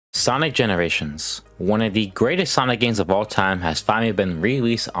Sonic Generations, one of the greatest Sonic games of all time, has finally been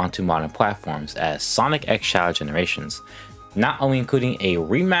released onto modern platforms as Sonic X Shadow Generations, not only including a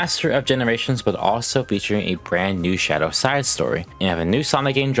remaster of Generations but also featuring a brand new Shadow side story. And have a new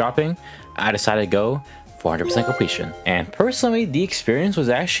Sonic game dropping, I decided to go 400% completion. And personally, the experience was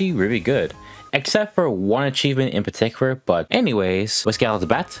actually really good, except for one achievement in particular. But anyways, let's get out of the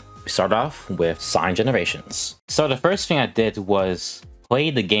bat. We start off with Sonic Generations. So the first thing I did was play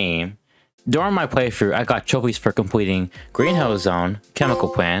the game. During my playthrough, I got trophies for completing Green Hill Zone, Chemical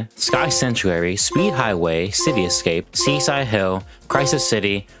Plant, Sky Sanctuary, Speed Highway, City Escape, Seaside Hill, Crisis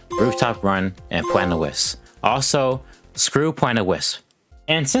City, Rooftop Run, and Planet Wisp. Also, screw Planet Wisp.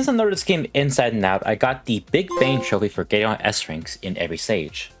 And since I know this game inside and out, I got the Big Bang trophy for getting on S ranks in every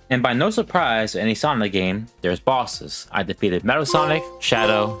stage. And by no surprise, in any Sonic game, there's bosses. I defeated Metal Sonic,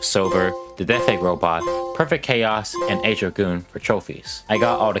 Shadow, Silver, the Death Egg Robot, Perfect Chaos, and Age Dragoon for trophies. I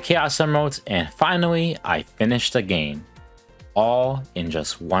got all the Chaos Emeralds, and finally, I finished the game. All in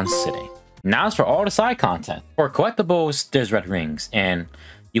just one sitting. Now as for all the side content. For collectibles, there's Red Rings, and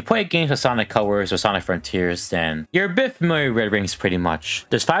you play games with Sonic Colors or Sonic Frontiers, then you're a bit familiar with Red Rings pretty much.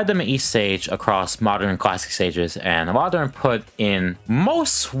 There's 5 of them in each stage across modern and classic stages, and a lot of them are put in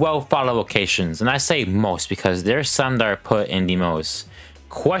most well-followed locations. And I say most because there's some that are put in the most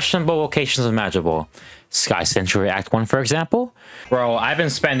questionable locations imaginable. Sky Sanctuary Act 1, for example. Bro, I've been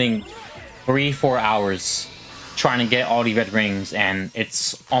spending 3-4 hours trying to get all the Red Rings, and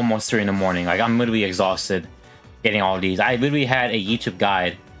it's almost 3 in the morning. Like, I'm literally exhausted getting all these. I literally had a YouTube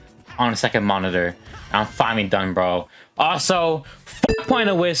guide on the second monitor. I'm finally done, bro. Also, fuck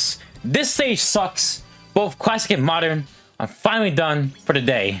Planet Wisp. This stage sucks, both classic and modern. I'm finally done for the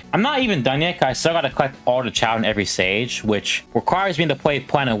day. I'm not even done yet, 'cause I still gotta collect all the Chao in every stage, which requires me to play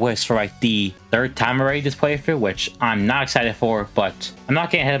Planet Wisp for like the 3rd time already this playthrough, which I'm not excited for, but I'm not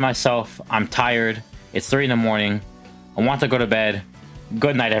getting ahead of myself. I'm tired. It's 3 in the morning. I want to go to bed.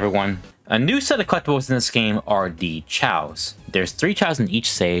 Good night, everyone. A new set of collectibles in this game are the Chaos. There's 3 Chaos in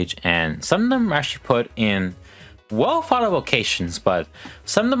each stage, and some of them are actually put in well-thought-out locations, but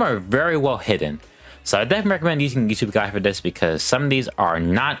some of them are very well hidden. So I definitely recommend using YouTube Guide for this because some of these are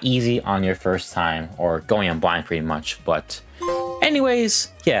not easy on your first time or going in blind pretty much. But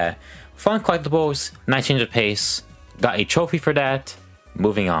anyways, yeah, fun collectibles, nice change of pace, got a trophy for that.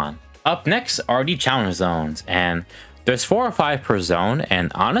 Moving on. Up next are the challenge zones, and there's 4 or 5 per zone, and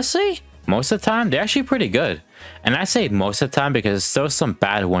honestly, most of the time, they're actually pretty good. And I say most of the time because there's still some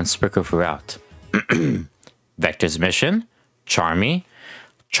bad ones sprinkled throughout. Vector's Mission, Charmy.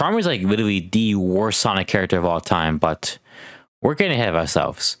 Charmy's like literally the worst Sonic character of all time, but we're getting ahead of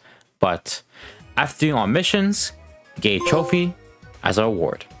ourselves. But after doing all missions, get a trophy as a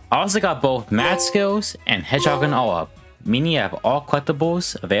reward. I also got both Mad Skills and Hedgehog and All Up, meaning you have all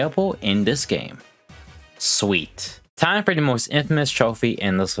collectibles available in this game. Sweet. Time for the most infamous trophy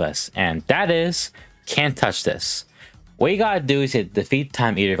in this list, and that is Can't Touch This. What you gotta do is hit defeat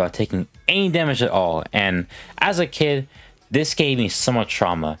Time Eater without taking any damage at all, and as a kid, this gave me so much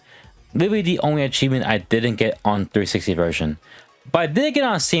trauma. Literally the only achievement I didn't get on 360 version. But I did get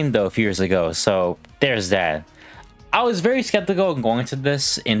on Steam though a few years ago, so there's that. I was very skeptical going into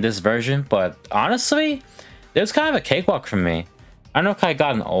this in this version, but honestly, it was kind of a cakewalk for me. I don't know if I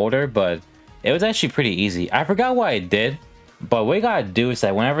gotten older, but it was actually pretty easy. I forgot what I did, but what you gotta do is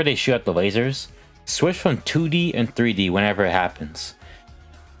that whenever they shoot out the lasers, switch from 2D and 3D whenever it happens.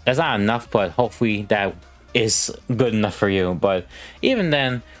 That's not enough, but hopefully that is good enough for you. But even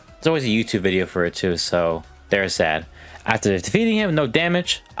then, there's always a YouTube video for it too, so there's that. After defeating him, no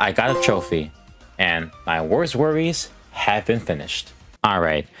damage, I got a trophy. And my worst worries have been finished.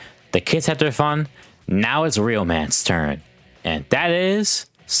 Alright, the kids had their fun, now it's real man's turn. And that is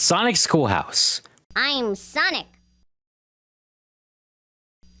Sonic Schoolhouse. I'm Sonic.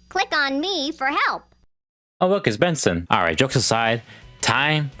 Click on me for help. Oh look, it's Benson. Alright, jokes aside,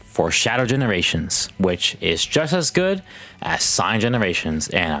 time for Shadow Generations, which is just as good as Sonic Generations,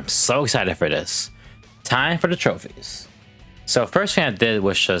 and I'm so excited for this. Time for the trophies. So first thing I did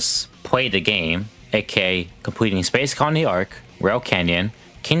was just play the game, aka completing Space Colony Arc, Rail Canyon,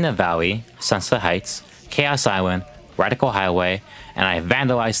 Kingdom Valley, Sunset Heights, Chaos Island, Radical Highway, and I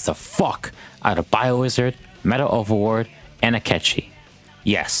vandalized the fuck out of BioWizard, Metal Overlord, and Akechi.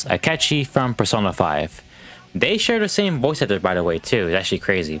 Yes, Akechi from Persona 5. They share the same voice actor, by the way, too. It's actually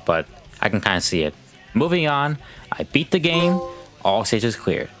crazy, but I can kind of see it. Moving on, I beat the game, all stages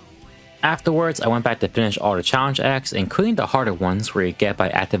cleared. Afterwards, I went back to finish all the challenge acts, including the harder ones where you get by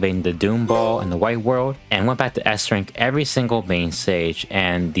activating the Doom Ball in the White World, and went back to S-Rank every single main stage.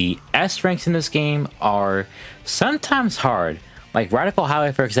 And the S-Ranks in this game are sometimes hard, Like Radical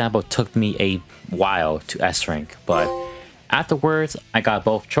Highway, for example, took me a while to S rank, but afterwards, I got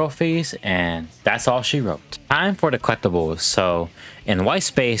both trophies, and that's all she wrote. Time for the collectibles. So in White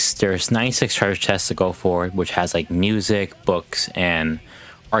Space, there's 96 treasure chests to go for, which has like music, books, and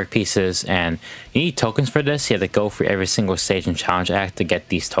art pieces, and you need tokens for this. You have to go through every single stage and challenge act to get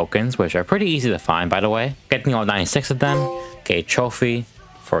these tokens, which are pretty easy to find, by the way. Getting all 96 of them, get a trophy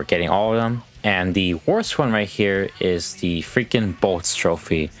for getting all of them. And the worst one right here is the freaking Bolts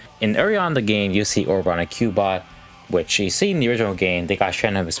trophy. In early on in the game, you see Orb on a Cubot, which you see in the original game, they got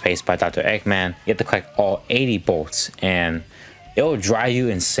stranded in space by Dr. Eggman. You have to collect all 80 bolts, and it'll drive you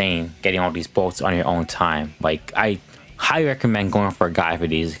insane getting all these bolts on your own time. Like, I highly recommend going for a guide for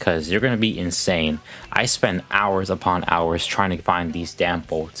these because you're gonna be insane. I spent hours upon hours trying to find these damn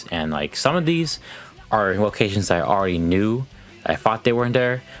bolts, and like some of these are locations that I already knew. I thought they weren't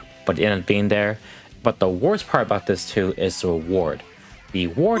there, but they ended up being there. But the worst part about this too is the reward. The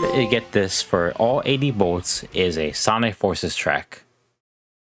reward to get this for all 80 bolts is a Sonic Forces track.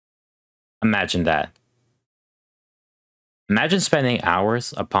 Imagine that. Imagine spending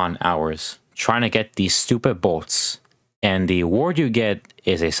hours upon hours trying to get these stupid bolts, and the reward you get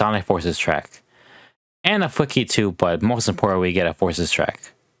is a Sonic Forces track. And a Flicky too, but most importantly, we get a Forces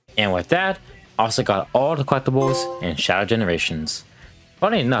track. And with that, I also got all the collectibles in Shadow Generations.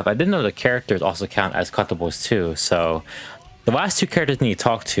 Funny enough, I didn't know the characters also count as collectibles too, so the last two characters I need to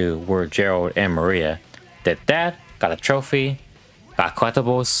talk to were Gerald and Maria. Did that, got a trophy, got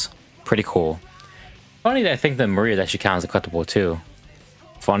collectibles, pretty cool. Funny that I think that Maria actually counts as a collectible too.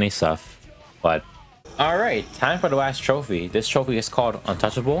 Funny stuff, but alright, time for the last trophy. This trophy is called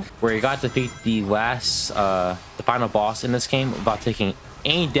Untouchable, where you got to defeat the last, the final boss in this game without taking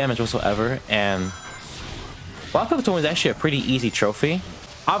any damage whatsoever, and a lot of people told me it's actually a pretty easy trophy.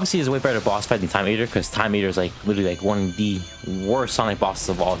 Obviously, it's a way better boss fight than Time Eater, because Time Eater is like literally like one of the worst Sonic bosses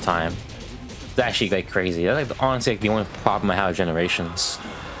of all time. It's actually like crazy. That's like honestly like the only problem I have with Generations,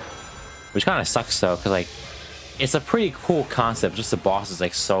 which kind of sucks though, because like it's a pretty cool concept. Just the boss is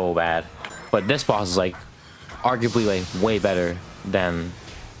like so bad, but this boss is like arguably like way better than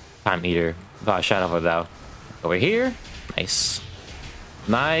Time Eater, without a shadow of a doubt. Over here, nice,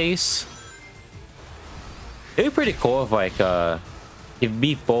 nice. It'd be pretty cool if like if you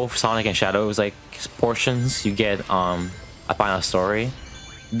beat both Sonic and Shadow's like portions, you get a final story.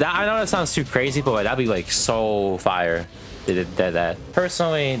 That, I know that sounds too crazy, but like, that'd be like so fire. Did that.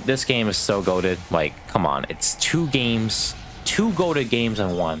 Personally, this game is so goated. Like, come on, it's two games, two goated games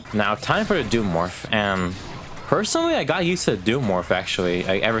in one. Now, time for the Doom Morph, and personally, I got used to the Doom Morph actually,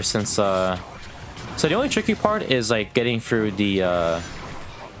 like, ever since. So the only tricky part is like getting through the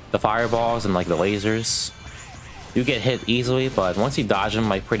fireballs and like the lasers. You get hit easily, but once you dodge them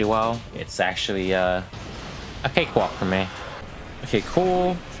like pretty well, it's actually a cakewalk for me. Okay,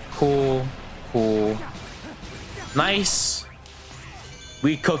 cool, cool, cool. Nice.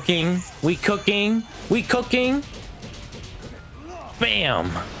 We cooking, we cooking, we cooking. Bam.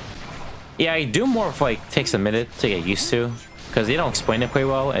 Yeah, Doom Morph like takes a minute to get used to, because they don't explain it pretty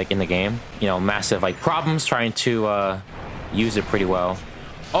well like in the game. You know, massive like problems trying to use it pretty well.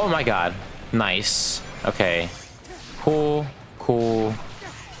 Oh my god, nice. Okay. Cool, cool.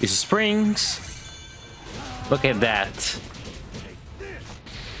 Use the springs. Look at that.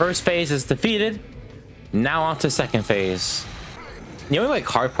 First phase is defeated. Now on to second phase. The only like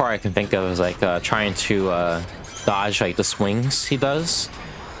hard part I can think of is like trying to dodge like the swings he does.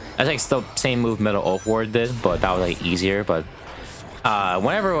 That's like still same move Metal Oath Ward did, but that was like easier. But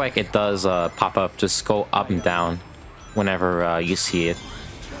whenever like it does pop up, just go up and down whenever you see it.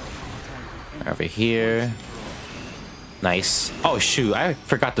 Over here. Nice. Oh shoot, I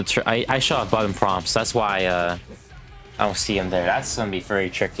forgot to I shut off button prompts. That's why I don't see him there. That's gonna be very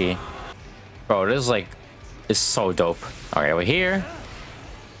tricky. Bro, this is like, it's so dope. Alright, over here.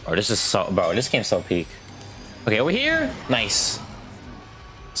 Oh, this is so, bro, this game's so peak. Okay, over here. Nice.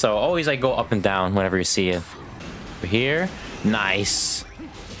 So always like go up and down whenever you see it. Over here. Nice.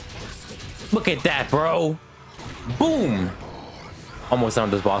 Look at that, bro. Boom. Almost done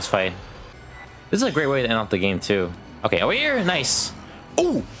with this boss fight. This is a great way to end off the game too. Okay, over here, nice.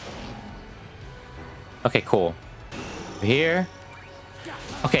 Ooh. Okay, cool. Over here.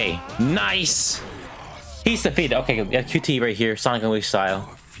 Okay, nice. He's defeated. Okay, we got QT right here, Sonic Unleashed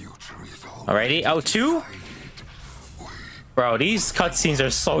style. Alrighty, O2. Bro, these cutscenes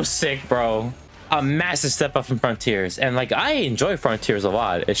are so sick, bro. A massive step up from Frontiers, and like I enjoy Frontiers a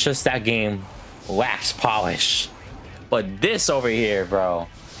lot. It's just that game lacks polish. But this over here, bro,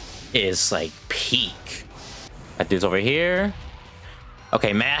 is like peak. That dude's over here.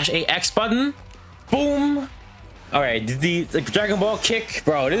 Okay, mash a X button. Boom. Alright, the Dragon Ball kick,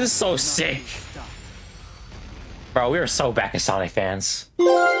 bro, this is so sick. Bro, we are so back as Sonic fans.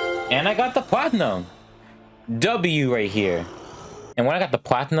 And I got the Platinum. W right here. And when I got the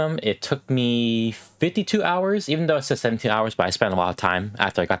Platinum, it took me 52 hours, even though it says 17 hours, but I spent a lot of time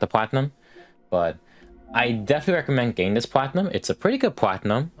after I got the Platinum. But I definitely recommend getting this Platinum. It's a pretty good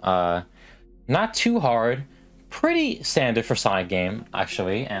Platinum. Not too hard. Pretty standard for Sonic game,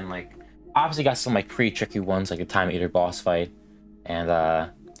 actually. And like, obviously got some like pretty tricky ones, like the Time Eater boss fight. And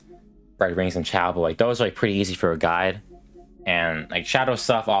Red Rings and Chao, but like those are like pretty easy for a guide. And like Shadow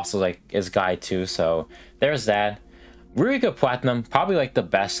stuff also like is guide too, so there's that. Really good Platinum, probably like the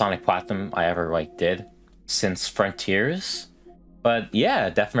best Sonic Platinum I ever like did since Frontiers. But yeah,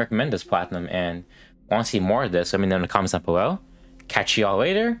 definitely recommend this Platinum, and want to see more of this, let me know in the comments down below. Catch you all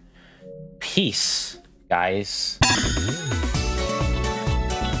later. Peace, guys.